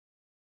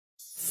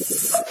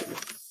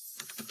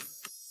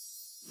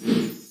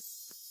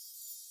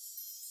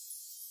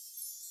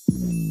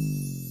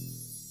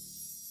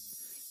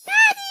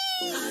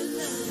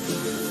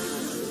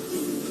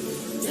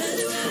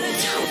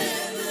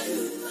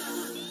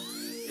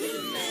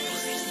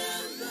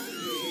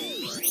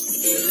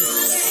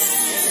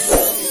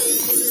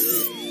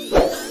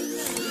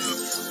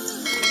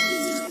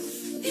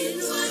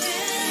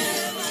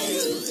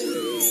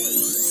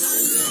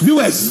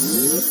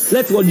followers.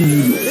 Let's what did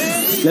you do?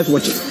 Let's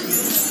watch it.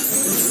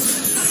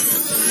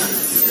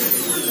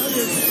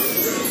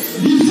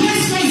 The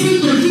first person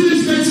to do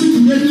this person to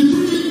get the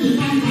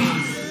pampers.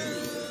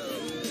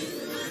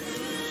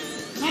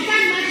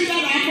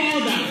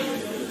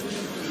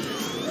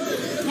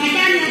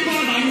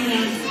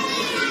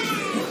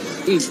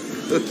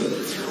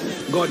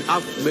 God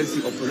have mercy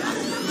upon us.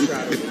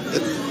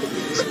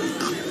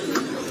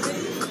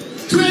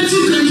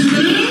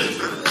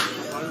 2023.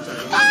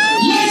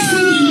 Let's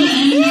see the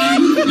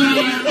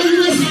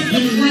always have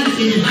been right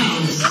in the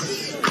house.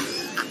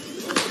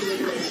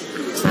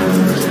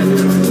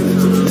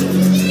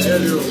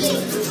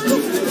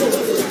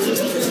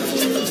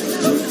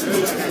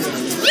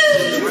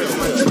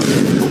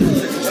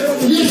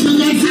 Yes, we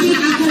can see the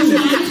apple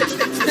white.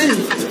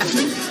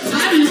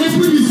 How you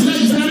open his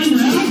legs very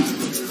well?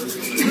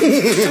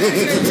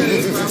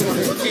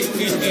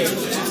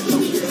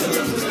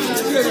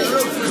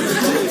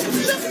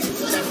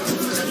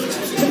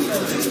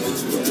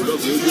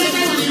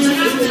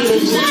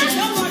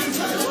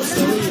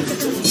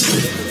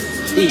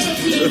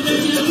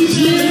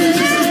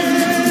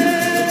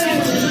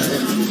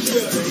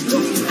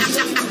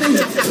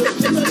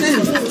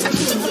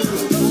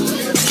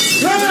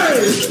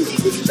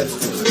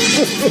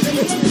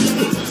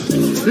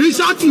 He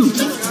shot you.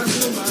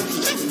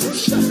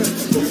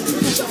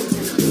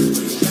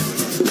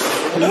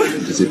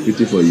 It's a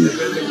pity for you.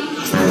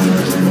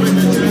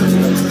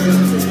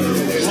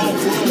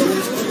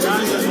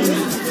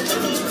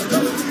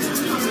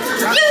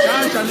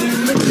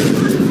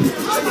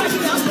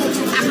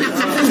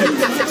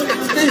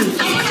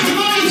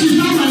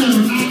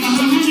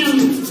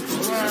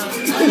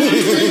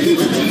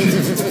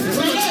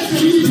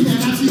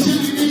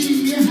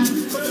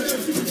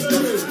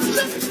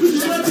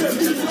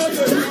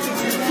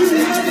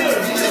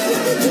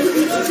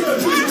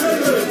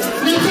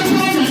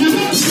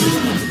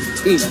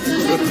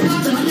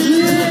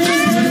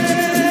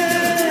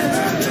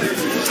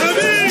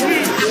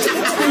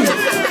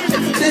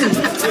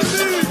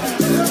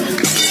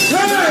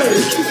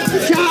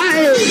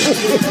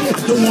 I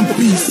don't want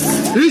peace.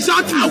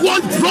 Richard, I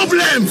want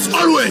problems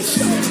always.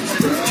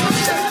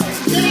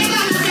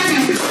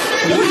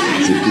 It's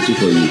a pity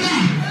for you.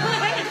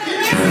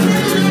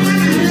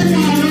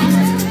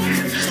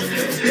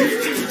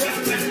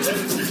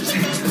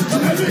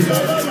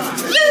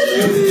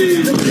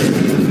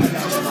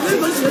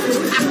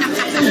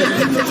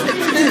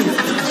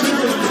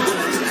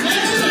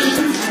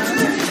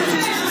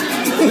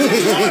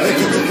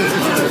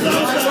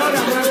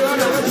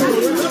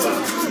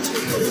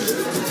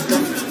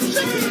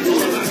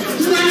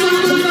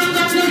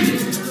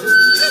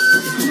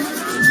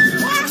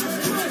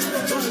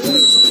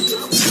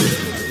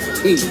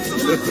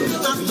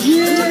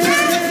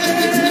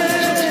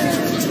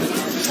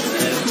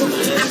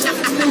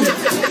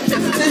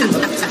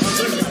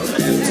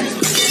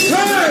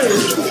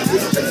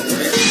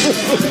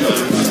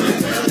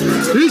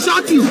 He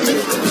shot you.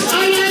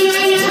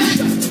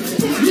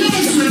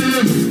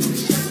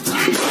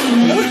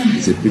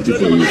 It's a pity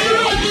for you.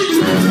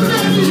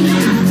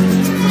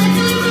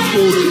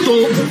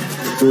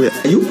 So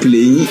are you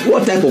playing?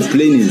 What type of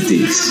playing is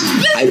this?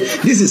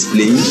 This is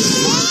playing.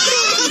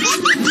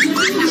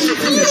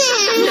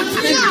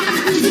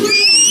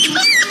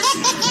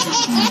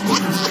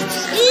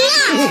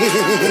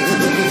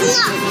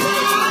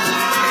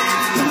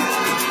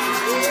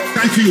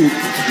 Thank you.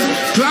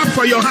 Clap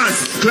for your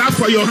hands. Clap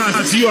for your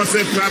hands. You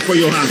yourself clap for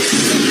your hands.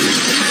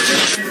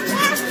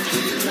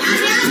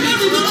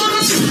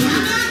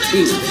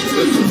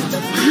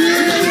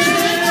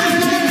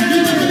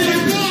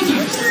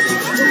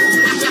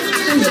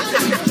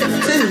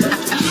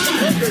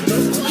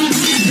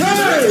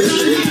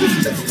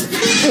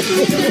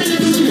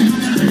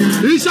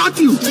 He shot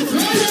you. It's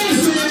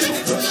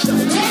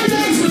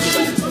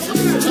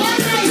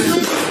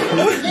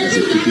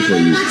a pity for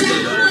you.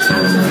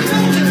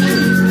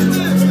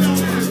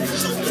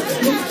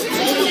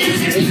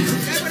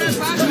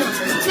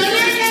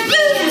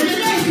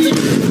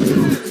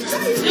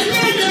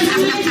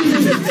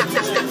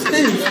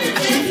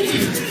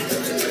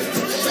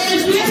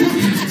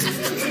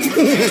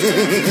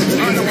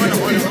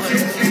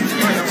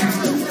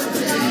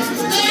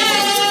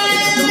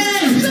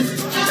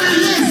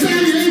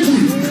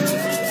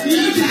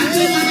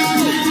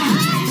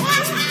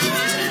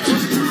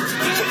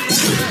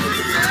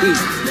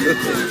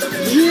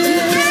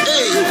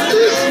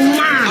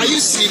 Are you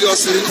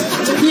seriously?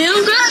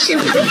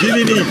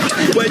 Jimmy,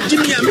 but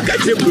Jimmy, I'm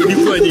catching body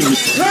for him.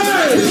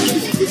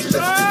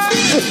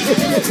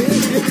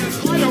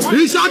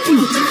 He shot you.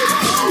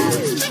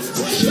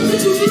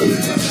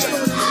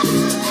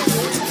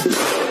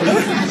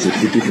 It's a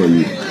pity for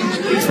you.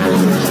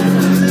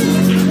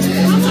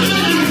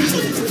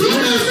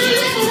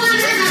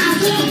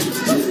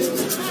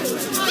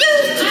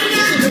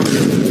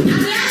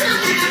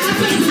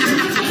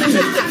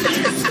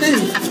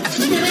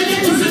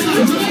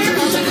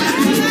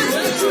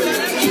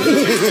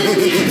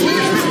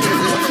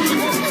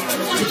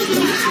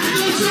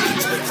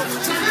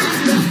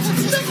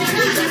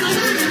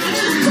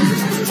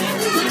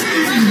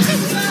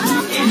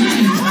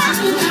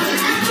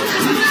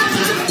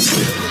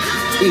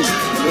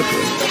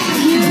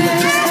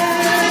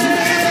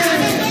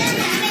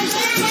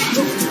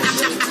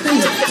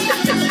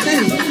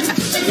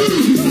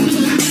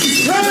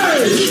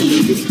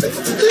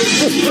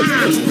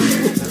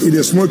 It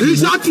is smoking.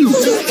 Is that you?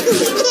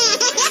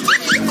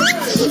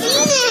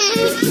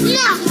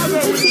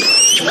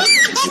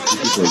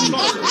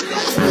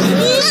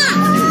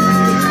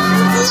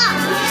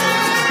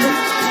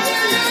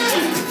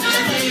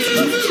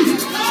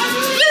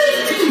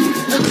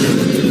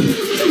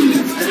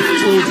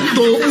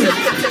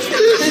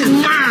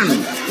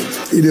 Man.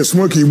 It is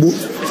smoking.